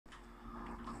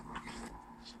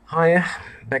Hi,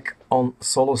 back on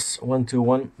Solus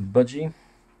 121 Budgie.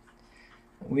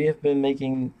 We have been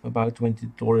making about 20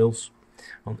 tutorials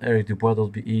on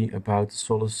erikdubois.be about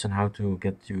Solus and how to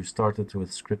get you started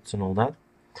with scripts and all that.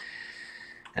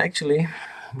 Actually,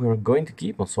 we're going to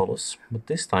keep on Solus, but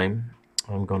this time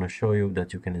I'm going to show you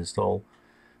that you can install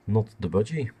not the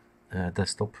Budgie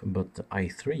desktop, but the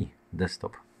i3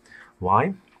 desktop.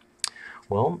 Why?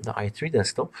 Well, the i3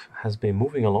 desktop has been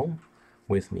moving along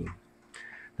with me.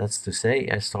 That's to say,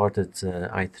 I started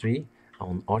i3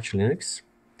 on Arch Linux,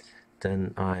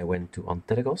 then I went to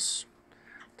Antergos,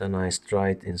 then I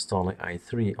tried installing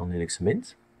i3 on Linux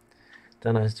Mint,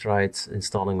 then I tried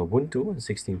installing Ubuntu in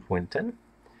 16.10,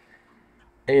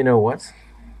 and you know what?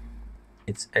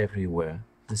 It's everywhere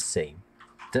the same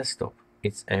desktop.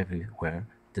 It's everywhere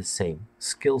the same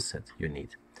skill set you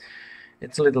need.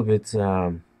 It's a little bit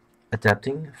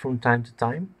adapting from time to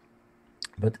time,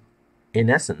 but in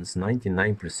essence,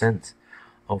 99%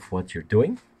 of what you're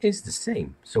doing is the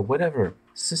same. So whatever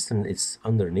system is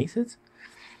underneath it,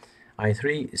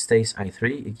 i3 stays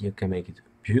i3. You can make it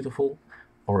beautiful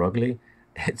or ugly.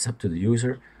 It's up to the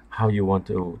user how you want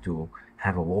to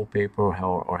have a wallpaper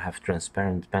or have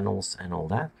transparent panels and all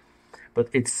that. But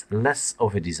it's less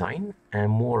of a design and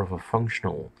more of a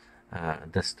functional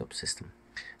desktop system.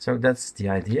 So that's the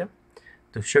idea,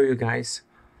 to show you guys,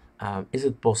 is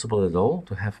it possible at all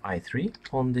to have i3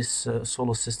 on this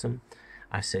Solus system?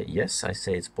 I say yes. I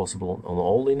say it's possible on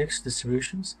all Linux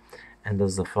distributions, and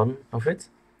that's the fun of it.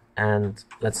 And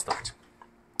let's start.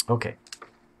 Okay.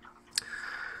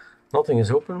 Nothing is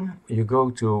open. You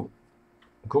go to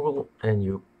Google and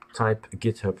you type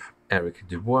GitHub Erik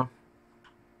Dubois.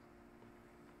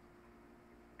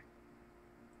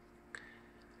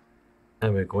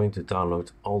 And we're going to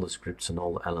download all the scripts and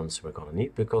all the elements we're going to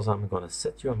need, because I'm going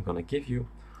to give you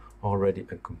already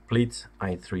a complete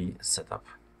i3 setup.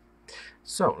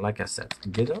 So, like I said,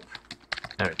 GitHub,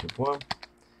 Erik Dubois,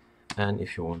 and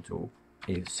if you want to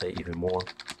say even more,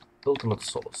 Ultimate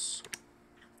Solus.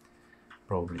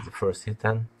 Probably the first hit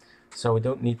then. So we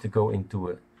don't need to go into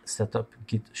a setup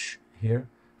git here.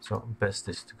 So best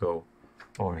is to go,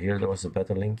 or here there was a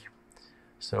better link.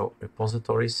 So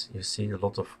repositories, you see a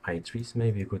lot of i3s,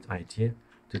 maybe a good idea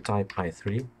to type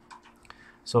i3.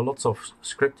 So lots of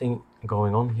scripting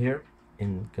going on here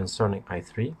in concerning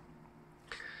i3.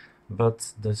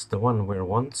 But the one we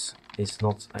want is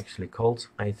not actually called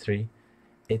i3.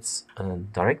 It's a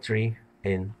directory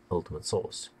in Ultimate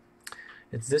Solus.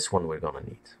 It's this one we're gonna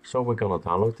need. So we're gonna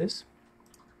download this.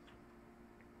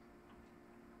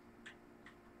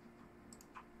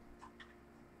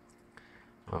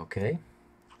 Okay.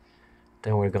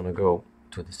 Then we're gonna go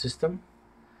to the system.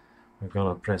 We're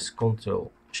gonna press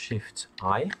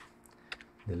Ctrl-Shift-I,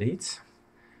 delete.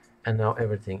 And now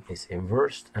everything is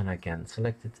inversed and I can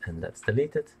select it and that's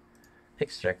deleted.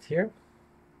 Extract here.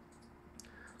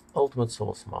 Ultimate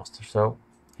Solus Master. So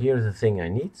here's the thing I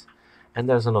need, and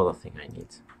there's another thing I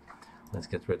need. Let's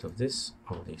get rid of this,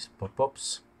 all these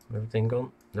pop-ups. Everything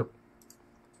gone? Nope.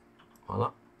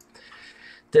 Voila.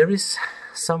 There is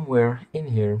somewhere in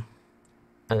here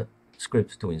a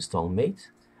script to install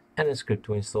Mate and a script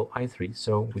to install i3.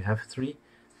 So we have 3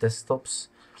 desktops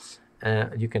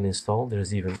you can install.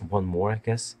 There's even one more, I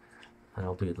guess.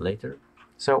 I'll do it later.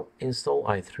 So install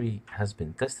i3 has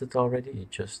been tested already. You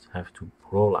just have to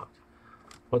roll out.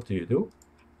 What do?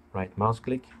 Right mouse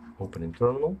click, open in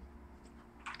terminal,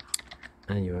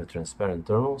 and you have a transparent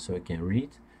terminal so you can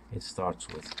read. It starts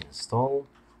with install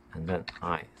and then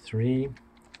i3,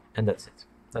 and that's it.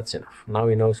 That's enough. Now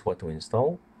he knows what to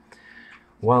install.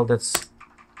 While it's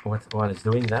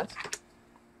doing that,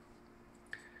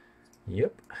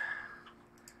 yep,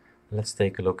 let's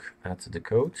take a look at the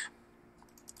code.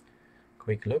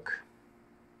 Quick look.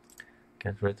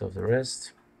 Get rid of the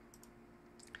rest.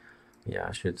 Yeah,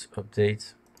 I should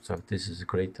update. So this is a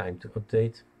great time to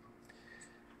update.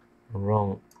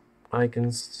 Wrong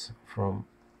icons from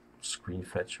screen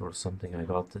fetch or something. I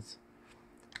got it.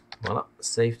 Voila,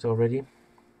 saved already.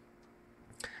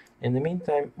 In the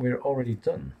meantime, we're already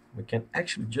done. We can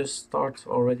actually just start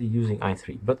already using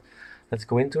i3, but let's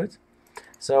go into it.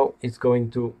 So it's going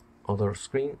to other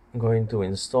screen, going to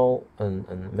install a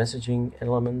messaging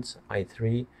element,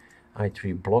 i3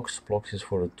 blocks. Blocks is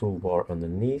for a toolbar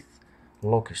underneath.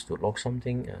 Log is to log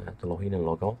something, to log in and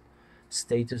log out.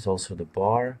 Status, also the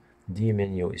bar. D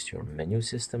menu is your menu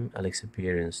system. LX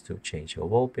appearance to change your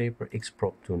wallpaper.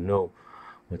 Xprop to know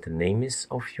what the name is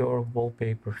of your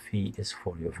wallpaper. V is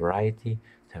for your variety,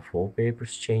 to have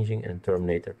wallpapers changing. And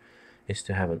terminator is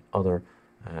to have another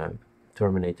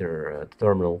terminator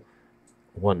terminal.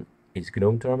 One is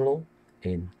GNOME terminal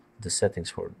in the settings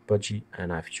for Budgie,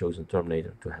 and I've chosen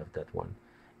Terminator to have that one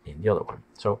in the other one.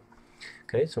 So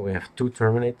okay, so we have two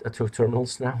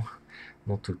terminals now,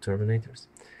 not two terminators.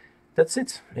 That's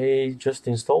it. I just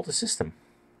installed the system.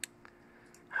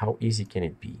 How easy can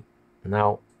it be?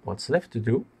 Now what's left to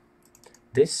do,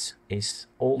 this is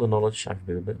all the knowledge I've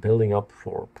been building up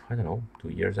for, I don't know, 2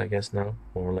 years I guess now,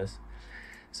 more or less.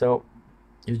 So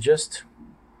you just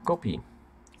copy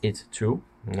it to,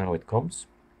 now it comes.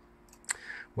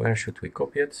 Where should we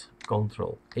copy it?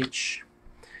 Control H.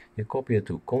 You copy it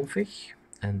to config,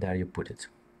 and there you put it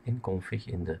in config,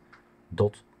 in the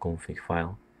 .config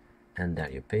file, and there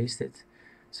you paste it.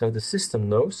 So the system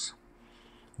knows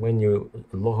when you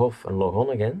log off and log on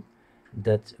again,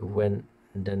 that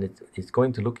it's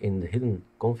going to look in the hidden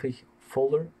config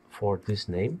folder for this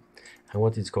name, and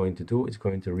what it's going to do is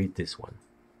going to read this one.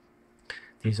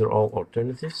 These are all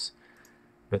alternatives,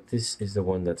 but this is the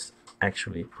one that's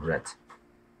actually read.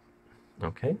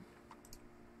 Okay,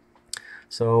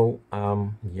 so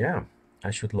yeah,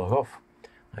 I should log off.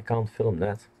 I can't film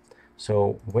that.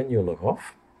 So when you log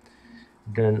off,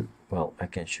 then, well, I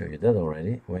can show you that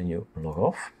already. When you log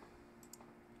off,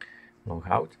 log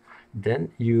out,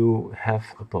 then you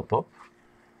have a pop-up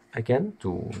again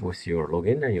with your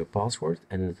login and your password,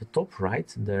 and at the top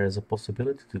right there is a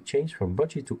possibility to change from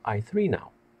Budgie to i3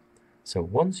 now. So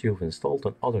once you've installed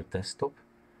another desktop,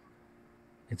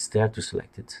 it's there to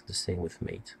select it. The same with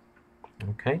Mate.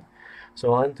 Okay,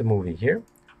 so I'll end the movie here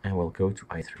and we'll go to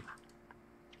i3.